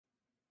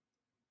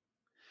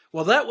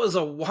Well, that was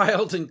a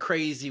wild and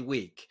crazy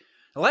week.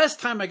 The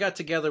last time I got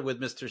together with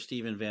Mr.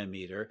 Stephen Van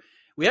Meter,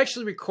 we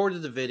actually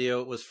recorded the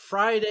video. It was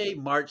Friday,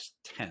 March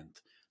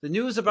 10th. The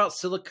news about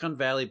Silicon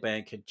Valley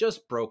Bank had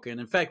just broken.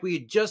 In fact, we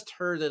had just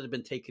heard that it had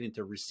been taken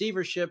into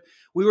receivership.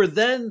 We were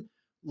then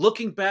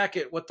looking back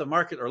at what the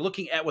market, or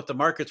looking at what the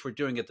markets were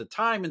doing at the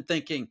time and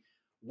thinking,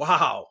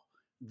 wow,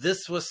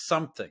 this was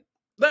something.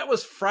 That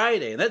was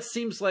Friday, and that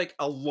seems like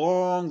a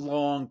long,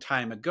 long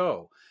time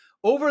ago.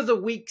 Over the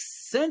week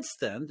since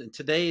then, and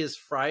today is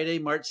Friday,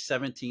 March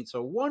 17th,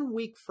 so 1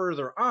 week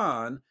further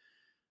on,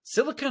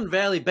 Silicon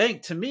Valley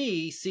Bank to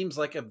me seems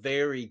like a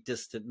very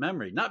distant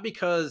memory. Not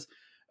because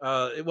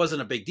it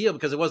wasn't a big deal,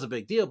 because it was a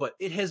big deal, but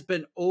it has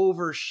been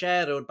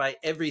overshadowed by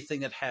everything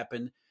that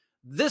happened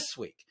this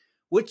week,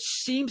 which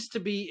seems to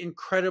be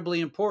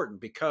incredibly important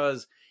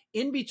because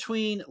in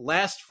between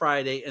last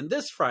Friday and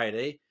this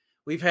Friday,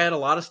 we've had a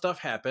lot of stuff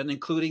happen,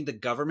 including the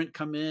government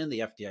come in, the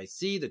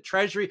FDIC, the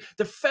Treasury,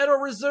 the Federal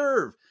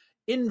Reserve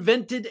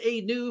invented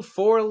a new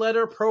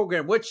four-letter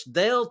program, which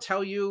they'll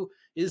tell you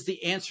is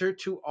the answer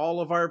to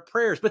all of our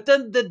prayers. But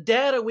then the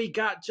data we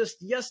got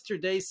just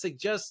yesterday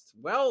suggests,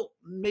 well,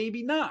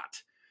 maybe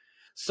not.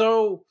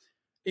 So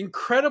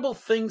incredible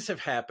things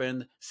have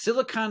happened.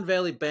 Silicon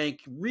Valley Bank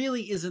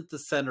really isn't the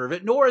center of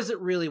it, nor is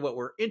it really what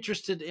we're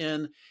interested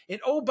in.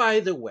 And oh, by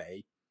the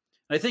way,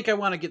 I think I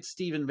want to get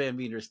Stephen Van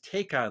Meter's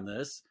take on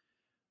this.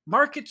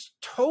 Markets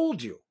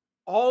told you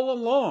all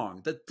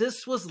along that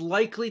this was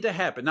likely to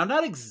happen. Now,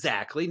 not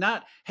exactly,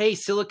 not, hey,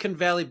 Silicon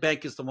Valley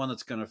Bank is the one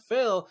that's going to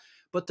fail,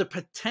 but the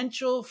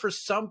potential for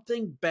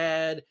something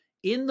bad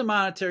in the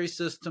monetary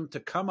system to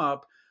come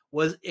up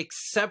was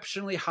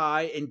exceptionally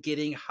high and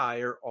getting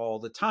higher all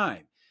the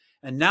time.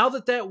 And now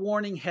that that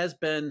warning has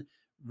been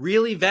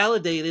really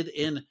validated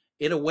in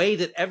a way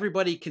that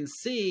everybody can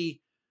see,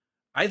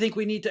 I think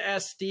we need to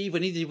ask Steve, we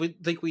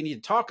need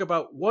to talk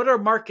about what are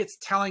markets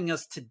telling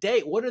us today?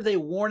 What are they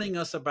warning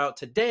us about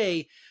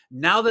today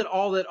now that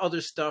all that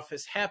other stuff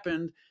has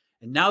happened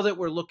and now that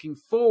we're looking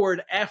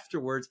forward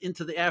afterwards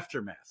into the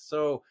aftermath?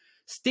 So,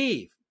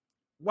 Steve,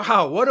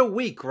 wow, what a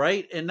week,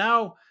 right? And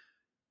now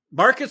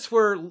markets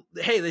were,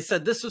 hey, they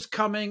said this was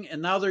coming,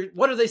 and now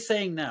what are they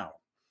saying now?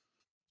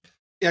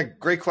 Yeah,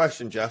 great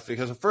question, Jeff,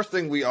 because the first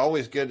thing we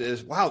always get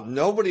is, wow,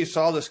 nobody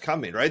saw this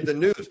coming, right? The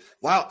news,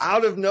 wow,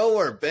 out of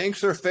nowhere,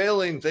 banks are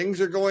failing, things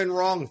are going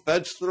wrong,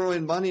 Fed's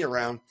throwing money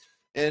around.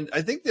 And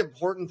I think the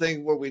important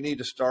thing where we need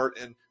to start,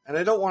 and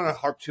I don't want to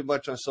harp too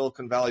much on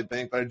Silicon Valley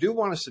Bank, but I do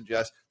want to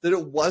suggest that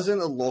it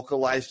wasn't a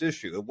localized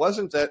issue. It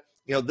wasn't that,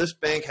 this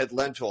bank had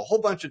lent to a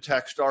whole bunch of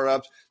tech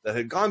startups that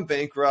had gone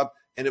bankrupt,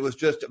 and it was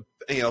just,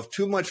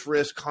 too much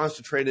risk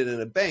concentrated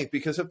in a bank,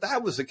 because if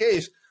that was the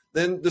case,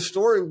 then the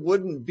story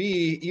wouldn't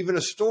be even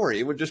a story.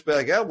 It would just be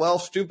like, yeah, well,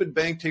 stupid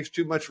bank takes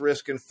too much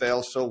risk and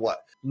fails, so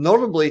what?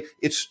 Notably,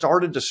 it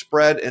started to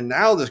spread, and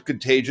now this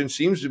contagion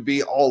seems to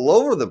be all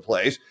over the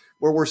place,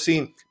 where we're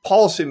seeing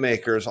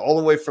policymakers all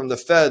the way from the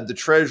Fed, the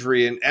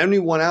Treasury, and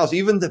anyone else,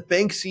 even the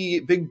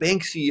big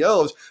bank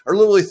CEOs are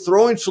literally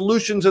throwing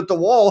solutions at the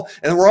wall,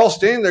 and we're all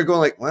standing there going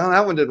like, well,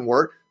 that one didn't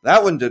work,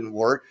 that one didn't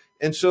work.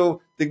 And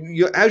so,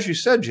 as you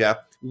said, Jeff,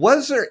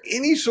 was there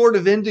any sort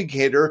of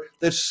indicator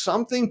that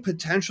something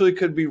potentially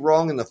could be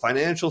wrong in the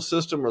financial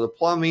system or the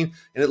plumbing?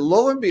 And it,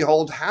 lo and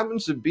behold,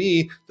 happens to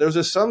be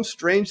there's some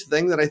strange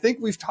thing that I think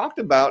we've talked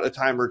about a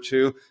time or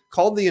two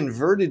called the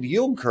inverted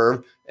yield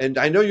curve. And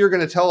I know you're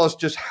going to tell us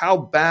just how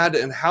bad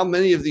and how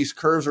many of these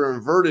curves are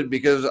inverted,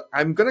 because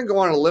I'm going to go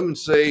on a limb and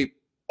say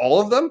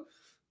all of them.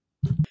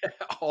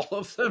 All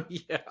of them,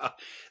 yeah.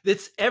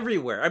 It's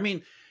everywhere. I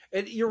mean,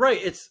 you're right.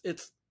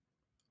 It's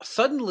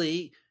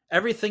suddenly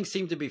everything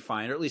seemed to be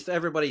fine, or at least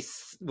everybody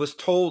was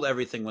told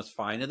everything was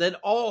fine. And then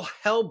all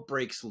hell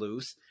breaks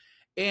loose.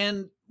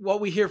 And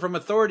what we hear from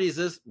authorities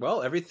is,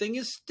 well, everything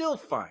is still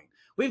fine.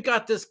 We've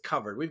got this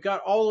covered. We've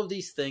got all of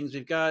these things.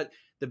 We've got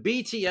the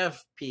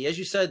BTFP. As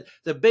you said,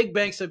 the big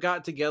banks have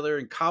got together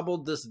and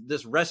cobbled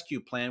this rescue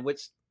plan,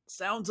 which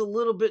sounds a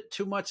little bit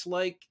too much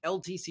like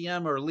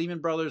LTCM or Lehman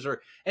Brothers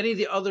or any of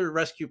the other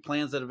rescue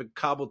plans that have been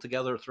cobbled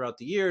together throughout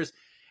the years.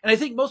 And I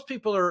think most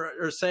people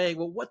are saying,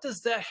 well, what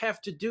does that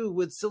have to do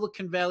with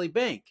Silicon Valley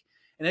Bank?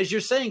 And as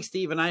you're saying,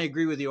 Steve, and I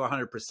agree with you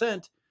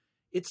 100%,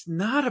 it's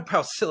not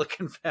about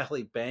Silicon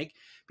Valley Bank,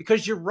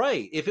 because you're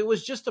right. If it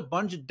was just a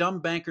bunch of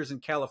dumb bankers in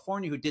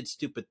California who did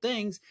stupid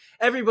things,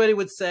 everybody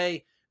would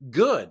say,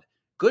 good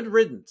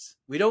riddance.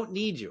 We don't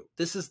need you.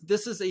 This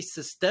is a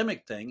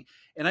systemic thing.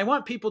 And I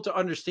want people to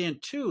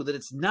understand, too, that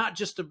it's not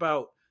just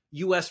about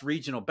U.S.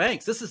 regional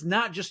banks. This is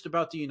not just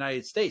about the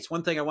United States.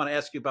 One thing I want to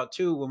ask you about,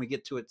 too, when we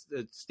get to it,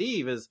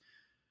 Steve, is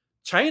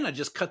China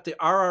just cut the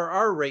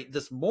RRR rate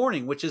this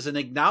morning, which is an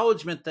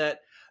acknowledgement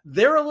that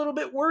they're a little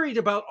bit worried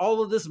about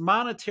all of this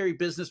monetary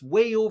business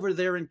way over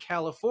there in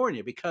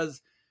California,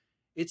 because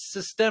it's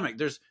systemic.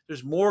 There's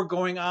more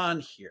going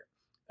on here.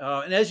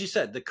 And as you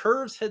said, the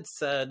curves had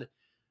said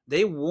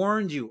They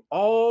warned you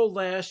all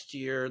last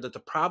year that the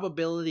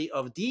probability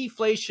of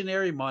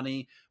deflationary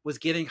money was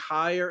getting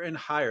higher and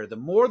higher. The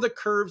more the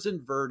curves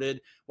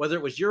inverted, whether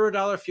it was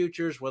Eurodollar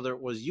futures, whether it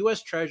was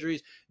US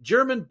Treasuries,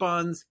 German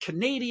bonds,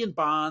 Canadian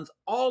bonds,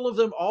 all of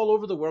them all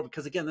over the world,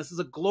 because again, this is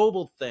a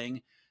global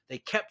thing. They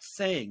kept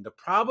saying the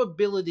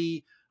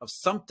probability of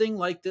something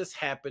like this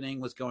happening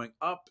was going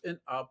up and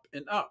up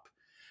and up.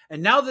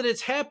 And now that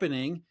it's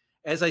happening,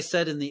 as I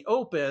said in the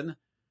open,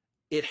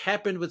 it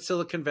happened with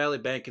Silicon Valley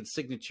Bank and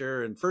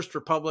Signature, and First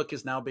Republic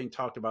is now being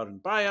talked about in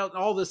buyout and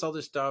all this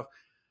other stuff.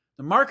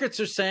 The markets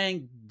are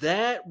saying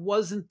that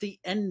wasn't the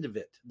end of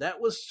it.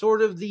 That was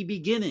sort of the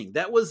beginning.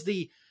 That was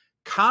the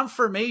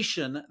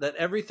confirmation that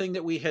everything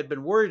that we had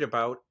been worried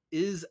about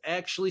is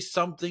actually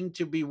something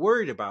to be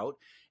worried about.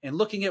 And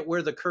looking at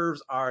where the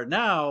curves are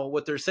now,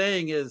 what they're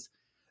saying is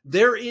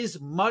there is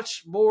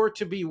much more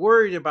to be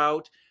worried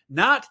about,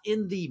 not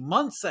in the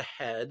months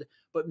ahead,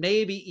 but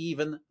maybe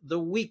even the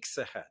weeks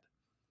ahead.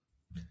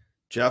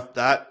 Jeff,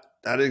 that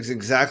is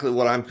exactly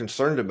what I'm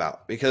concerned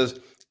about, because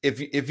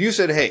if you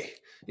said, hey,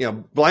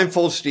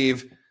 blindfold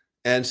Steve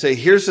and say,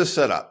 here's the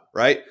setup,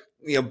 right?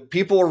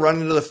 People are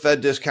running to the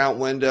Fed discount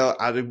window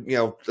out of,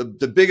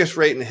 the biggest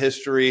rate in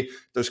history.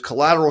 There's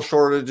collateral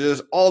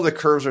shortages. All the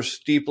curves are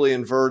steeply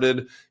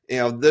inverted.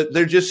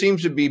 There just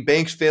seems to be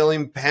banks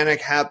failing,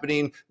 panic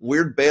happening,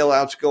 weird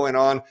bailouts going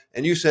on.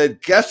 And you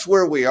said, guess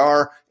where we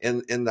are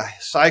in the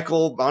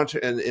cycle,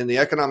 in the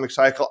economic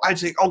cycle? I'd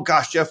say, oh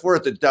gosh, Jeff, we're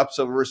at the depths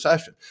of a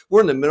recession.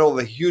 We're in the middle of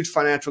a huge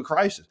financial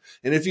crisis.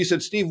 And if you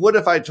said, Steve, what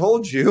if I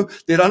told you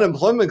that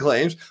unemployment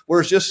claims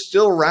were just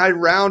still right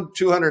around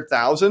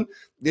 200,000?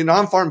 The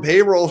non-farm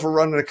payrolls were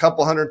running a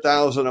couple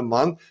 100,000 a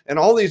month, and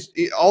all this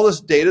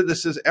data that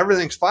says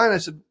everything's fine. I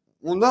said,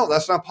 well, no,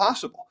 that's not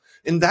possible.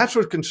 And that's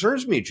what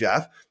concerns me,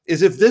 Jeff,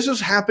 is if this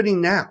is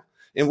happening now,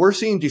 and we're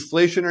seeing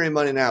deflationary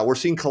money now, we're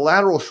seeing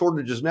collateral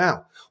shortages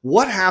now,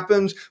 what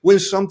happens when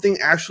something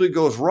actually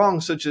goes wrong,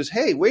 such as,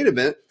 hey, wait a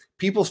minute,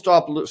 people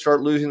start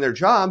losing their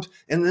jobs,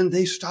 and then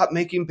they stop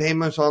making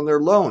payments on their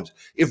loans.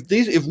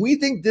 If we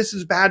think this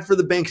is bad for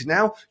the banks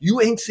now,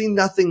 you ain't seen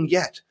nothing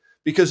yet,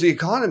 because the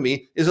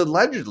economy is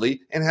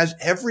allegedly and has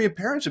every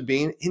appearance of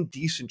being in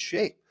decent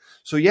shape.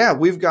 So yeah,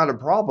 we've got a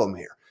problem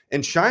here.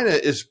 And China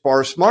is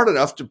far smart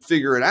enough to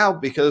figure it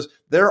out, because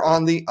they're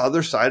on the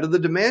other side of the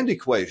demand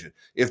equation.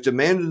 If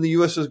demand in the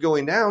U.S. is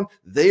going down,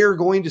 they are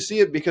going to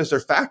see it, because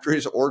their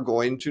factories are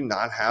going to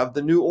not have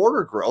the new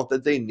order growth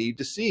that they need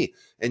to see.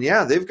 And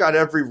yeah, they've got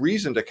every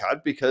reason to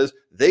cut, because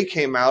they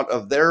came out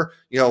of their,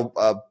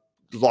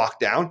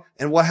 lockdown,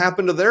 and what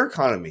happened to their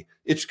economy?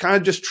 It's kind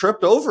of just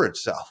tripped over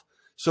itself.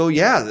 So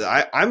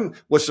yeah,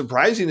 what's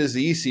surprising is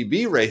the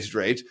ECB raised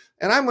rates,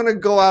 and I'm going to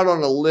go out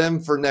on a limb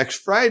for next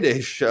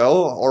Friday's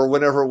show, or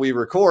whenever we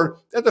record,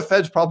 that the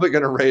Fed's probably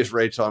going to raise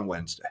rates on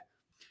Wednesday.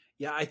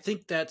 Yeah, I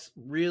think that's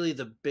really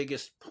the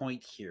biggest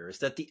point here, is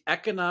that the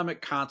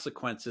economic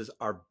consequences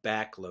are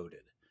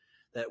backloaded,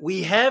 that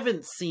we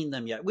haven't seen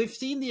them yet. We've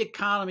seen the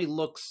economy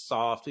look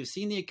soft. We've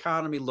seen the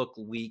economy look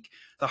weak.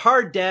 The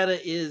hard data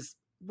is,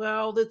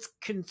 well, that's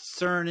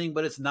concerning,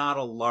 but it's not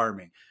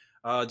alarming.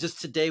 Just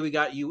today, we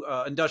got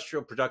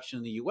industrial production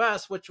in the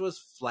U.S., which was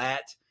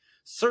flat.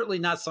 Certainly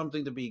not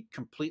something to be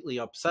completely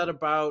upset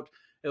about.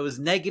 It was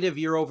negative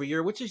year over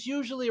year, which is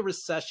usually a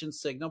recession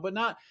signal, but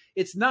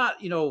it's not,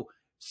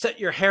 set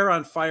your hair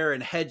on fire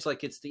and hedge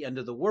like it's the end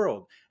of the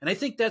world. And I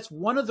think that's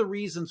one of the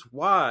reasons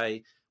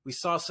why we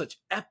saw such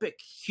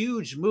epic,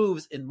 huge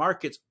moves in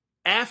markets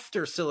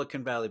after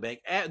Silicon Valley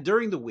Bank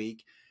during the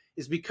week,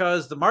 is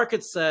because the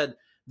market said,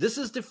 this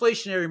is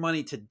deflationary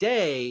money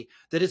today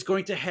that is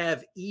going to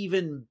have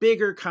even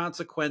bigger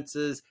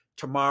consequences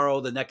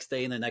tomorrow, the next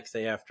day, and the next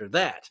day after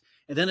that.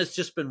 And then it's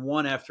just been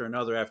one after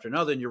another after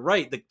another. And you're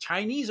right, the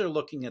Chinese are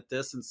looking at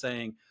this and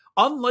saying,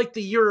 unlike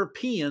the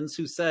Europeans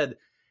who said,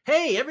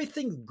 hey,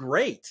 everything's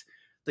great,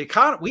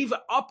 we've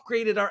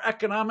upgraded our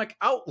economic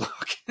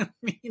outlook. I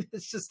mean,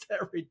 it's just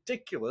that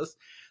ridiculous.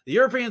 The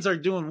Europeans are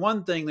doing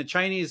one thing, the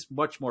Chinese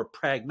much more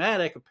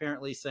pragmatic,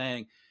 apparently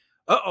saying,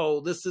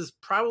 this is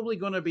probably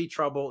going to be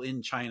trouble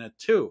in China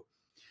too.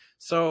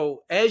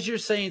 So as you're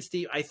saying,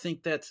 Steve, I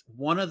think that's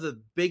one of the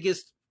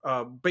biggest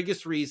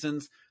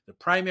reasons, the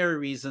primary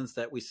reasons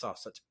that we saw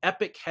such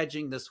epic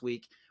hedging this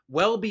week,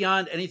 well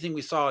beyond anything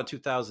we saw in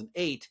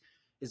 2008,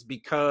 is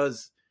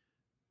because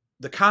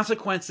the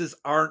consequences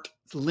aren't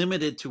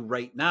limited to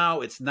right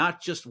now. It's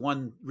not just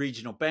one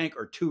regional bank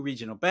or two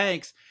regional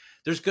banks.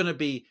 There's going to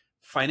be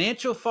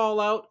financial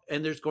fallout,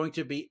 and there's going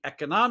to be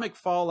economic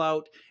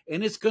fallout,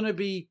 and it's going to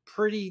be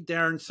pretty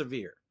darn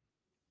severe.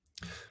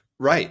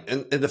 Right.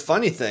 And the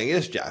funny thing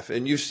is, Jeff,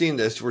 and you've seen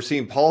this, we're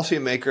seeing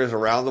policymakers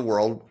around the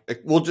world.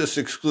 We'll just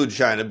exclude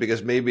China,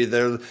 because maybe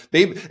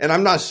and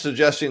I'm not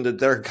suggesting that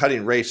their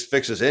cutting rates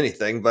fixes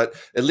anything, but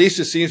at least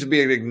it seems to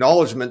be an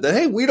acknowledgement that,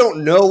 hey, we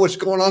don't know what's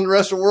going on in the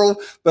rest of the world,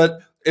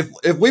 but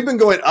if we've been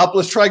going up,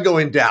 let's try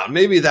going down.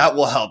 Maybe that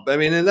will help. I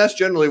mean, and that's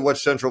generally what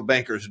central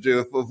bankers do.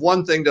 If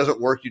one thing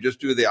doesn't work, you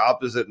just do the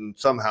opposite, and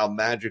somehow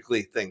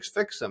magically things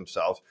fix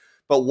themselves.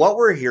 But what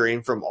we're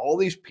hearing from all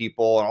these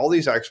people and all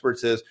these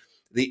experts is,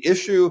 The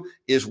issue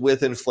is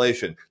with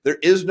inflation. There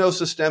is no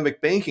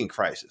systemic banking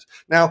crisis.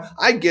 Now,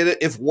 I get it.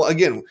 If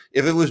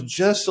it was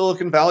just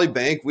Silicon Valley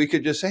Bank, we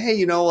could just say, hey,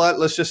 you know what?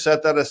 Let's just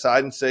set that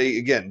aside and say,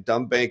 again,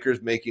 dumb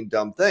bankers making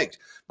dumb things.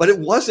 But it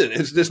wasn't.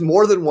 There's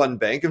more than one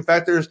bank. In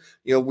fact,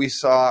 we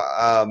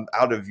saw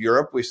out of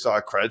Europe, we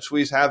saw Credit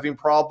Suisse having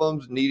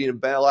problems, needing a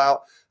bailout.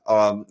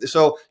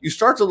 So you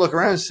start to look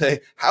around and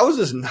say, how is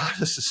this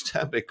not a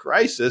systemic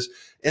crisis?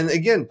 And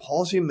again,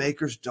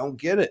 policymakers don't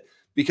get it,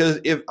 because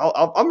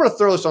I'm going to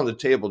throw this on the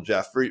table,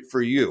 Jeff,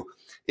 for you.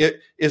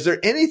 Is there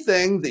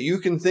anything that you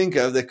can think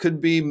of that could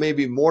be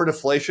maybe more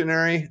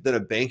deflationary than a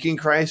banking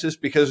crisis?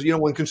 Because,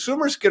 when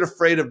consumers get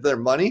afraid of their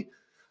money,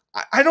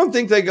 I don't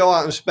think they go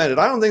out and spend it.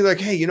 I don't think like,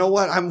 hey, you know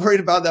what? I'm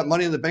worried about that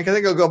money in the bank. I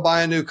think I'll go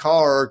buy a new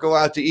car or go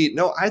out to eat.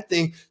 No, I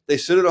think they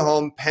sit at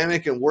home,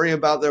 panic and worry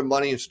about their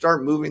money and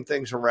start moving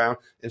things around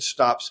and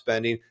stop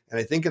spending. And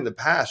I think in the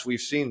past,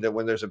 we've seen that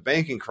when there's a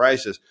banking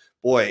crisis,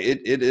 boy,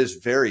 it is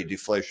very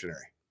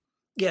deflationary.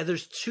 Yeah,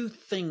 there's two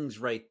things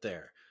right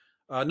there.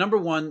 Number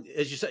one,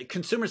 as you said,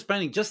 consumer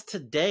spending. Just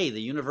today,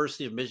 the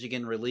University of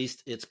Michigan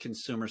released its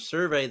consumer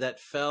survey that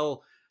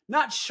fell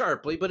not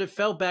sharply, but it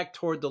fell back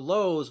toward the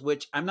lows,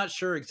 which I'm not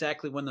sure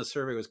exactly when the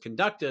survey was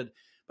conducted,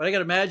 but I got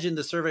to imagine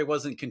the survey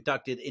wasn't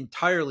conducted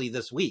entirely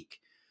this week.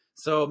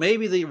 So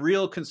maybe the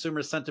real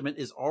consumer sentiment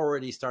is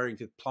already starting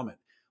to plummet,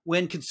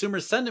 when consumer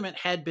sentiment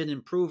had been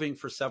improving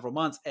for several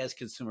months as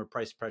consumer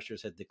price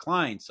pressures had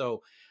declined.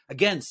 So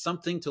again,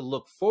 something to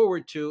look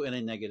forward to in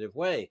a negative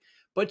way.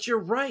 But you're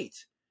right.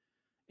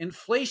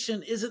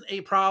 Inflation isn't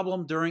a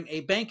problem during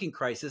a banking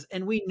crisis,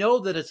 and we know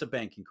that it's a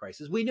banking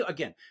crisis. We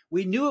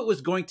knew it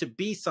was going to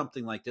be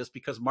something like this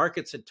because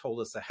markets had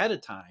told us ahead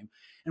of time.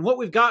 And what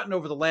we've gotten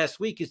over the last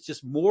week is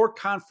just more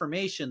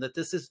confirmation that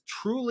this is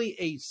truly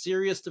a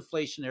serious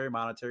deflationary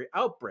monetary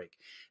outbreak.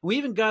 And we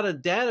even got a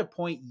data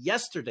point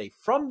yesterday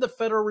from the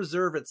Federal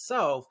Reserve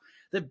itself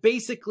that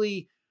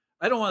basically,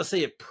 I don't want to say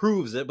it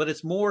proves it, but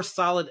it's more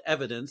solid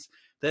evidence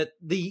that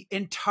the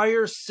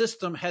entire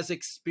system has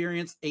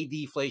experienced a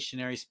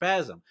deflationary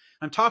spasm.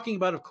 I'm talking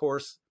about, of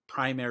course,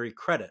 primary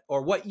credit,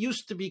 or what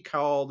used to be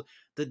called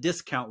the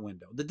discount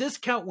window. The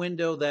discount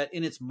window that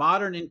in its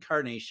modern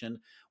incarnation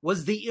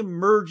was the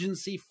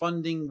emergency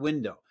funding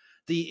window.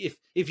 If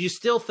you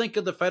still think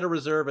of the Federal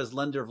Reserve as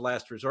lender of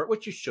last resort,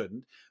 which you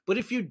shouldn't, but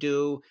if you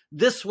do,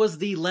 this was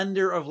the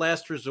lender of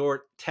last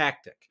resort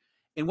tactic.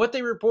 And what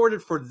they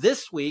reported for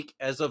this week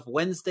as of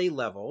Wednesday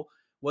level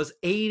was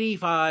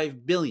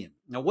 85 billion.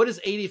 Now, what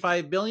is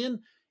 85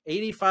 billion?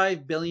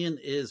 85 billion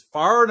is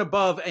far and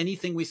above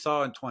anything we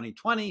saw in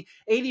 2020.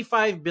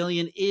 85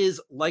 billion is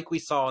like we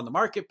saw in the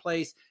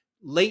marketplace,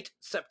 late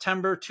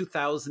September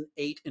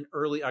 2008 and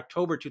early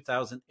October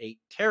 2008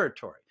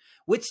 territory,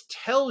 which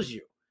tells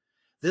you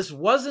this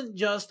wasn't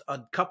just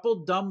a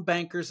couple dumb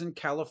bankers in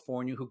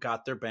California who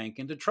got their bank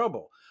into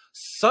trouble.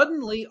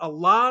 Suddenly, a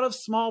lot of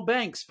small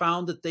banks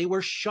found that they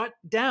were shut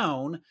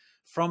down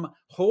from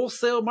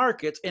wholesale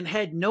markets and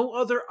had no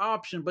other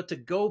option but to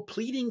go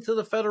pleading to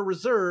the Federal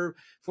Reserve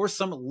for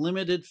some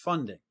limited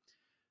funding.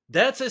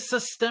 That's a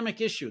systemic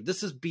issue.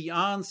 This is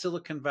beyond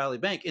Silicon Valley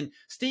Bank. And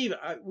Steve,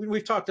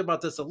 we've talked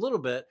about this a little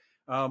bit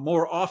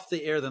more off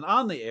the air than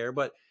on the air,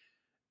 but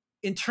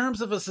in terms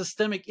of a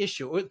systemic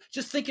issue,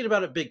 just thinking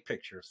about it big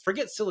picture,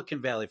 forget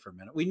Silicon Valley for a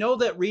minute. We know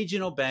that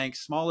regional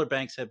banks, smaller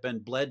banks have been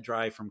bled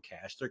dry from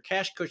cash. Their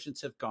cash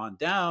cushions have gone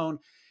down,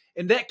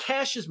 and that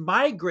cash is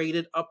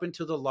migrated up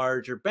into the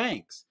larger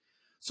banks.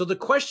 So the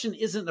question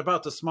isn't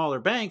about the smaller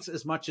banks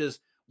as much as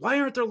why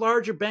aren't the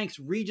larger banks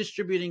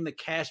redistributing the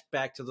cash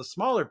back to the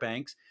smaller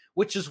banks,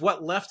 which is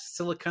what left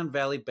Silicon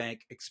Valley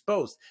Bank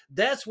exposed.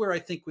 That's where I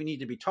think we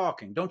need to be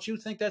talking. Don't you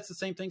think that's the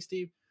same thing,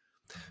 Steve?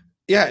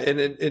 Yeah,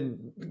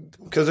 and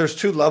because there's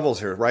two levels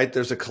here, right?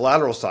 There's a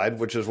collateral side,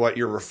 which is what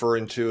you're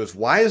referring to, is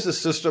why is the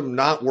system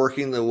not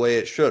working the way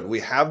it should?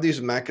 We have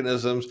these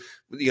mechanisms.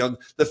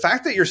 The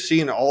fact that you're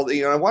seeing I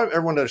want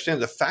everyone to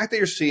understand the fact that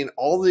you're seeing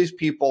all these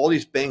people, all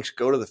these banks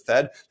go to the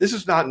Fed, this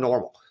is not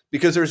normal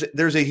because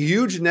there's a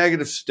huge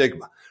negative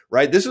stigma,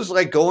 right? This is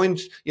like going,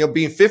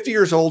 being 50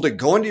 years old and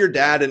going to your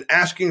dad and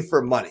asking for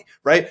money,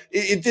 right?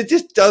 It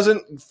just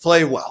doesn't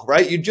play well,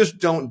 right? You just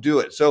don't do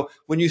it. So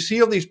when you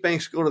see all these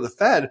banks go to the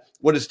Fed,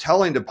 what it's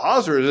telling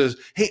depositors is,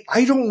 hey,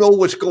 I don't know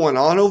what's going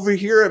on over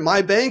here at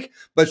my bank,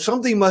 but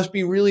something must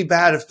be really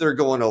bad if they're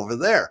going over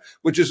there,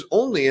 which is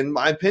only, in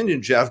my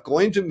opinion, Jeff,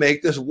 going to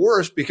make this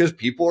worse because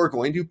people are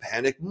going to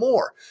panic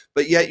more.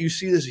 But yet you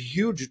see this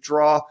huge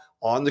draw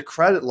on the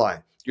credit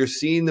line. You're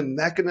seeing the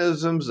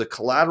mechanisms, the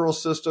collateral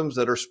systems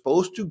that are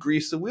supposed to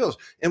grease the wheels.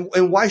 And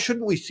why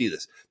shouldn't we see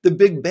this? The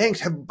big banks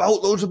have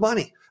boatloads of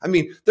money. I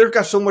mean, they've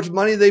got so much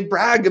money, they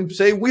brag and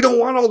say, we don't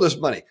want all this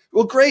money.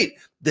 Well, great.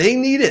 They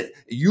need it.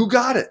 You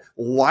got it.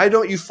 Why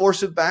don't you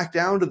force it back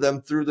down to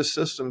them through the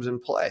systems in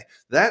play?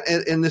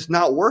 And it's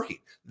not working.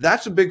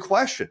 That's a big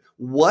question.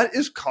 What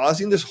is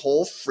causing this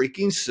whole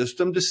freaking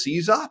system to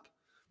seize up?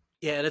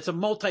 Yeah, and it's a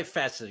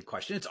multifaceted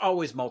question. It's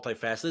always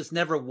multifaceted. It's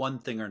never one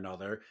thing or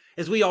another.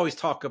 As we always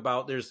talk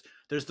about, there's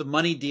the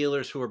money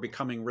dealers who are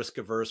becoming risk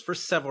averse for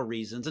several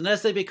reasons. And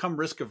as they become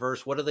risk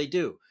averse, what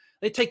do?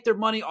 They take their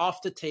money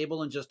off the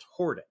table and just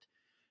hoard it.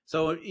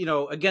 So,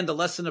 again, the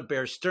lesson of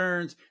Bear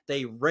Stearns,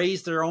 they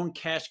raise their own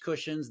cash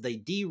cushions, they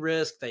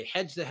de-risk, they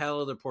hedge the hell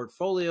out of their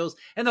portfolios.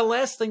 And the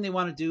last thing they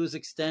want to do is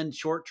extend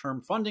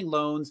short-term funding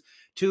loans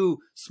to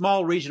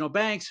small regional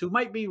banks who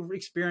might be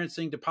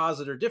experiencing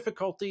depositor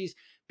difficulties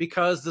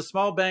because the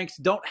small banks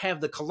don't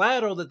have the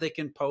collateral that they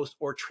can post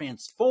or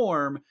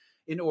transform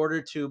in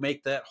order to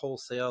make that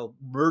wholesale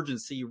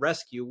emergency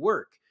rescue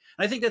work.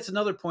 And I think that's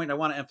another point I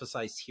want to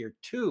emphasize here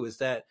too, is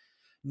that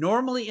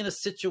normally in a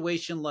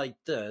situation like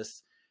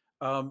this,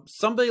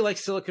 somebody like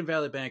Silicon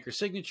Valley Bank or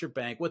Signature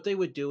Bank, what they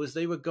would do is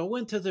they would go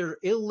into their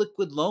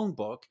illiquid loan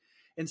book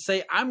and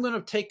say, I'm going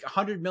to take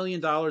 $100 million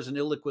in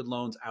illiquid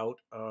loans out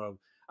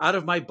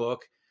of my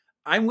book.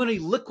 I'm going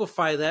to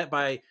liquefy that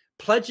by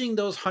pledging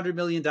those $100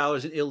 million in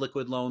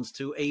illiquid loans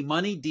to a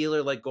money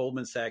dealer like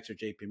Goldman Sachs or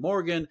JP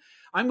Morgan.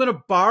 I'm going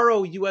to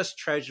borrow U.S.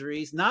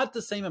 Treasuries, not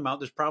the same amount.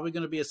 There's probably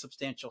going to be a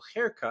substantial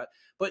haircut,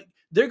 but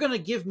they're going to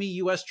give me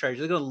U.S. Treasuries.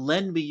 They're going to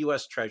lend me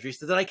U.S. Treasuries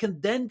so that I can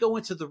then go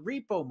into the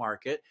repo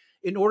market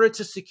in order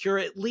to secure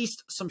at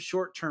least some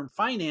short-term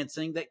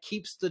financing that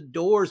keeps the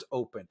doors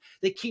open,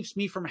 that keeps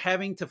me from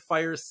having to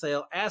fire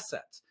sale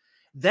assets.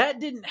 That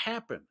didn't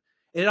happen.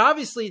 It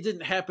obviously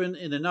didn't happen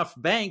in enough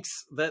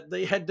banks that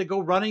they had to go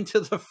running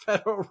to the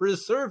Federal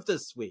Reserve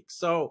this week.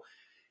 So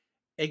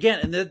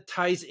again, and that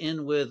ties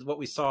in with what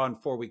we saw on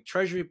 4-week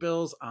Treasury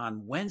bills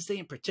on Wednesday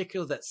in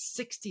particular, that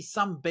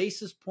 60-some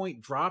basis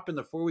point drop in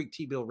the 4-week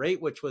T-bill rate,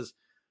 which was,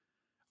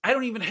 I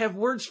don't even have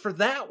words for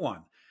that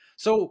one.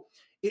 So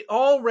it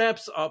all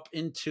wraps up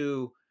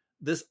into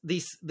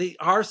they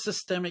are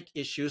systemic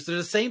issues. They're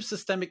the same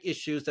systemic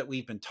issues that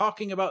we've been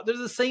talking about. They're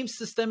the same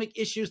systemic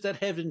issues that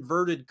have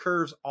inverted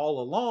curves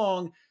all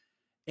along.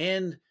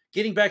 And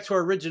getting back to our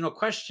original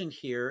question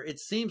here, it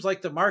seems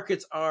like the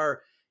markets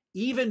are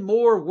even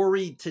more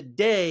worried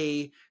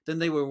today than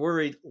they were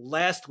worried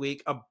last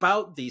week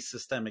about these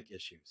systemic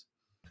issues.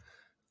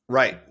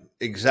 Right,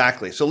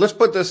 exactly. So let's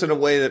put this in a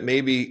way that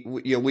maybe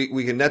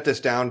we can net this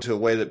down to a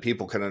way that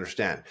people can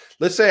understand.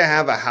 Let's say I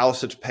have a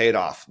house that's paid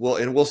off. Well,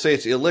 and we'll say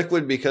it's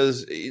illiquid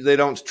because they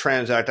don't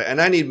transact,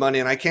 and I need money,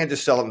 and I can't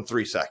just sell it in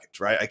 3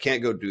 seconds, right? I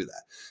can't go do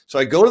that. So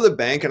I go to the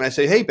bank and I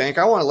say, "Hey, bank,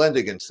 I want to lend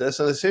against this,"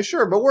 and they say,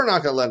 "Sure, but we're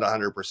not going to lend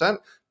 100%."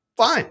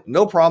 Fine,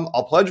 no problem.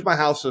 I'll pledge my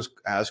house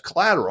as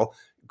collateral.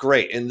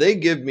 Great, and they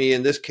give me,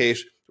 in this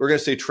case, we're going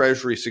to say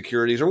treasury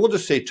securities, or we'll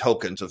just say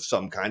tokens of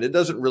some kind. It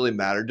doesn't really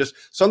matter. Just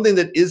something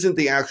that isn't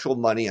the actual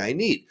money I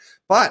need.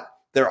 But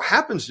there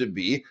happens to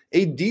be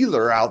a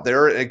dealer out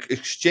there, an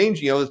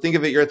exchange, think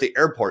of it, you're at the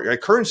airport, you're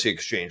at currency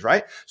exchange,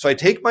 right? So I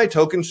take my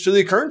tokens to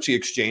the currency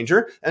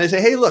exchanger and I say,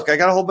 "Hey, look, I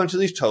got a whole bunch of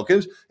these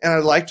tokens and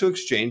I'd like to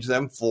exchange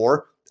them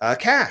for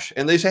cash."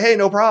 And they say, "Hey,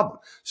 no problem."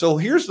 So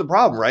here's the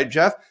problem, right,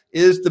 Jeff,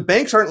 is the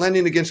banks aren't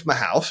lending against my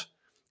house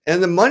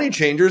and the money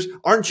changers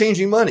aren't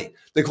changing money.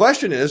 The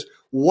question is,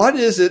 what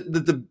is it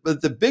that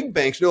the big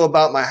banks know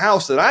about my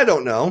house that I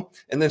don't know?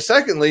 And then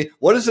secondly,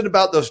 what is it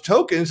about those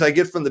tokens I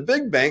get from the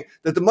big bank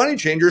that the money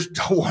changers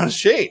don't want to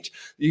change?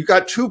 You've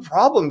got two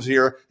problems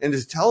here, and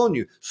it's telling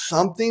you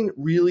something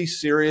really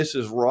serious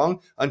is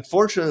wrong.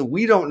 Unfortunately,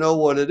 we don't know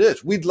what it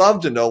is. We'd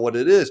love to know what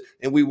it is,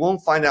 and we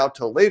won't find out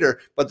till later.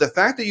 But the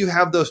fact that you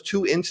have those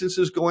two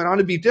instances going on,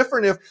 it'd be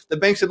different if the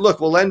bank said, "Look,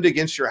 we'll lend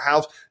against your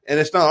house, and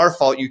it's not our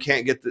fault you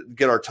can't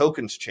get our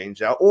tokens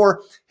changed out."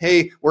 Or,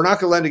 "Hey, we're not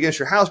going to lend against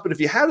your house, but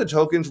if you have the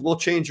tokens, we'll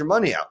change your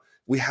money out."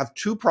 We have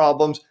two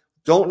problems.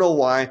 Don't know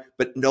why,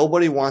 but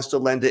nobody wants to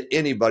lend to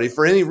anybody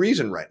for any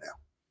reason right now.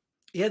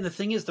 Yeah, and the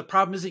thing is, the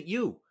problem isn't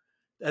you.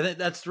 And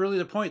that's really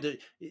the point.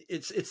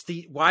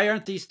 That why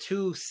aren't these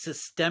two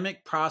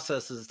systemic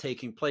processes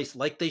taking place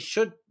like they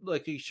should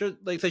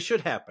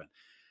happen?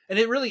 And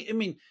it really,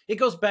 it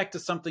goes back to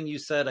something you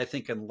said, I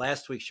think, in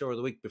last week's show or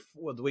the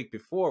week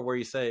before, where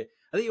you say,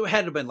 I think it had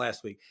to have been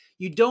last week,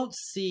 you don't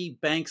see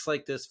banks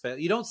like this fail.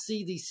 You don't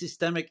see these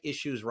systemic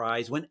issues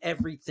rise when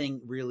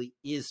everything really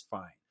is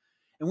fine.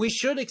 And we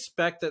should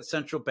expect that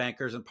central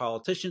bankers and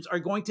politicians are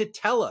going to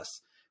tell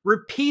us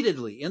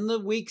repeatedly in the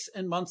weeks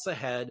and months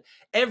ahead,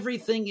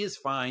 everything is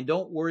fine.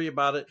 Don't worry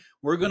about it.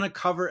 We're going to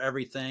cover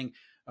everything.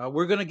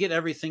 We're going to get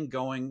everything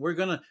going. We're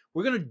going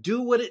to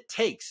do what it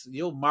takes.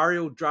 The old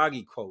Mario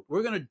Draghi quote.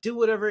 We're going to do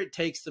whatever it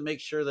takes to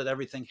make sure that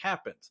everything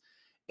happens.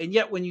 And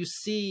yet when you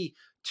see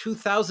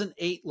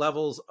 2008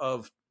 levels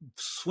of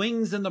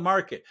swings in the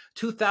market,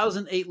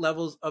 2008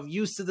 levels of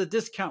use of the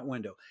discount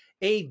window,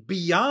 a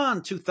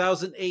beyond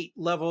 2008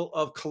 level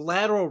of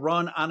collateral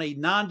run on a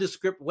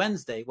nondescript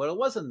Wednesday. Well, it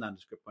wasn't a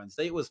nondescript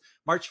Wednesday. It was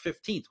March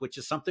 15th, which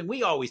is something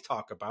we always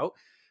talk about.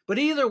 But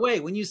either way,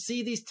 when you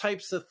see these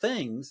types of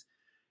things,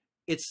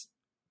 it's,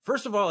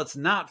 first of all, it's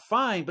not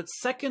fine. But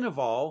second of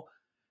all,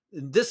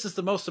 and this is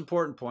the most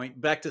important point,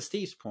 back to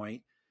Steve's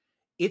point,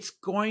 it's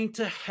going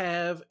to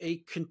have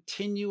a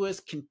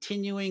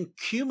continuing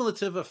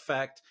cumulative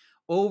effect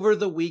over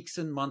the weeks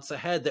and months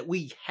ahead, that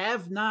we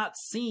have not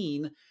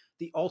seen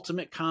the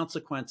ultimate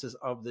consequences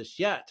of this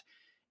yet.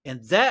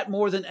 And that,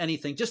 more than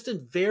anything, just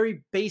in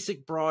very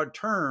basic, broad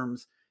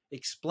terms,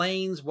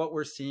 explains what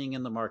we're seeing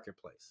in the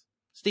marketplace.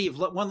 Steve,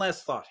 one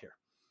last thought here.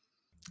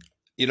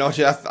 You know,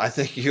 Jeff, I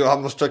think you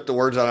almost took the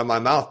words out of my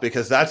mouth,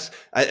 because I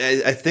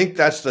think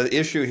that's the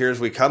issue here. As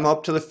we come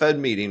up to the Fed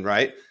meeting,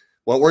 right?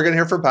 What we're going to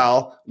hear from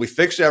Powell, we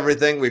fixed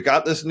everything. We've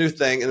got this new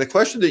thing. And the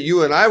question that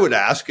you and I would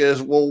ask is,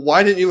 well,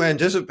 why didn't you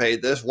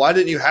anticipate this? Why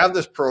didn't you have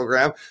this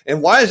program?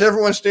 And why is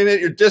everyone standing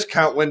at your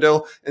discount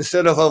window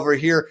instead of over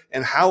here?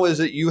 And how is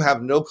it you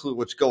have no clue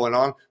what's going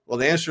on? Well,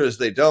 the answer is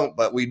they don't.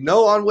 But we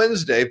know on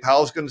Wednesday,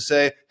 Powell's going to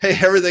say, hey,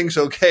 everything's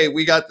okay.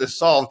 We got this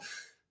solved.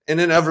 And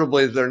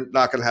inevitably, they're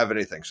not going to have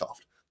anything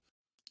solved.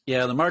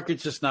 Yeah, the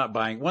market's just not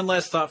buying. One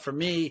last thought for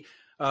me.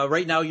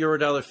 Right now,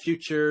 Eurodollar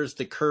futures,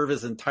 the curve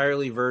is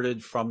entirely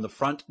verted from the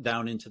front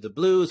down into the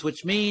blues,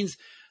 which means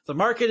the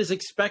market is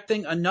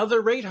expecting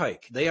another rate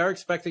hike. They are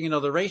expecting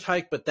another rate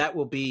hike, but that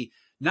will be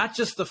not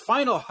just the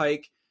final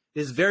hike,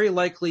 is very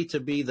likely to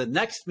be the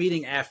next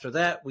meeting after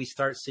that. We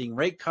start seeing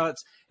rate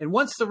cuts. And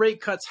once the rate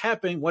cuts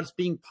happen, what's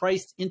being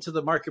priced into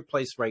the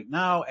marketplace right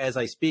now, as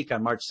I speak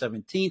on March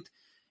 17th,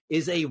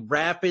 is a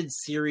rapid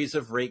series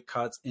of rate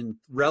cuts in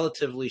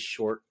relatively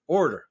short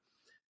order.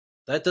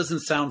 That doesn't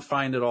sound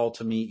fine at all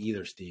to me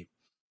either, Steve.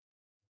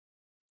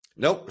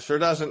 Nope, sure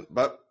doesn't,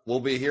 but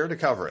we'll be here to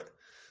cover it.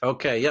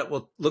 Okay, yeah,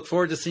 we'll look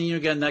forward to seeing you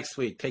again next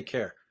week. Take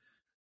care.